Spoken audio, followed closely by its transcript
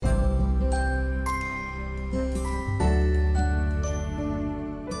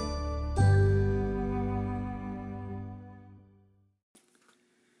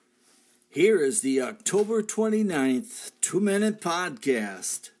Here is the October 29th 2-minute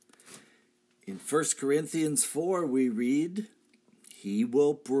podcast. In 1 Corinthians 4 we read, He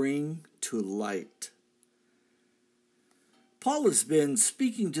will bring to light. Paul has been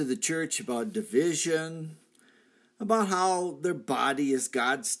speaking to the church about division, about how their body is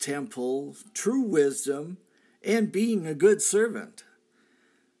God's temple, true wisdom, and being a good servant.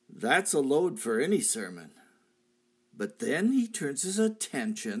 That's a load for any sermon. But then he turns his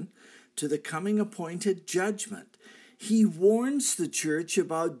attention to the coming appointed judgment. He warns the church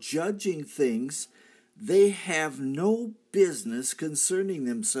about judging things they have no business concerning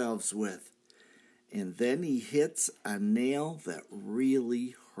themselves with. And then he hits a nail that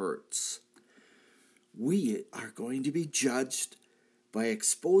really hurts. We are going to be judged by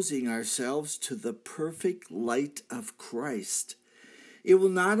exposing ourselves to the perfect light of Christ. It will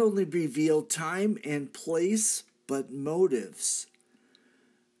not only reveal time and place, but motives.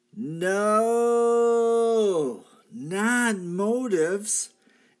 No, not motives,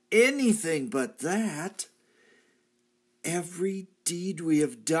 anything but that. Every deed we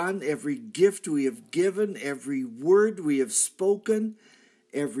have done, every gift we have given, every word we have spoken,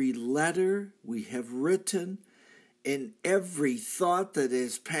 every letter we have written, and every thought that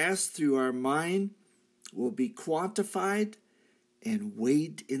has passed through our mind will be quantified and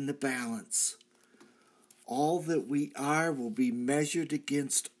weighed in the balance. All that we are will be measured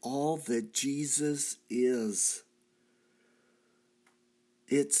against all that Jesus is.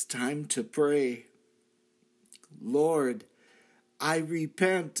 It's time to pray. Lord, I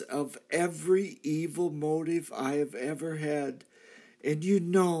repent of every evil motive I have ever had, and you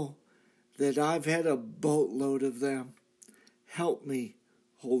know that I've had a boatload of them. Help me,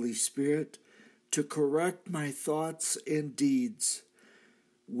 Holy Spirit, to correct my thoughts and deeds.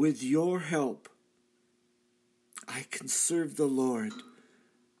 With your help, I can serve the Lord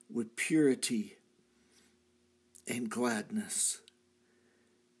with purity and gladness.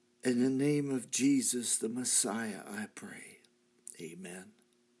 In the name of Jesus, the Messiah, I pray. Amen.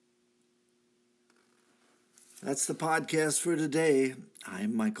 That's the podcast for today.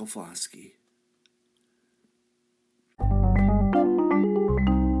 I'm Michael Foskey.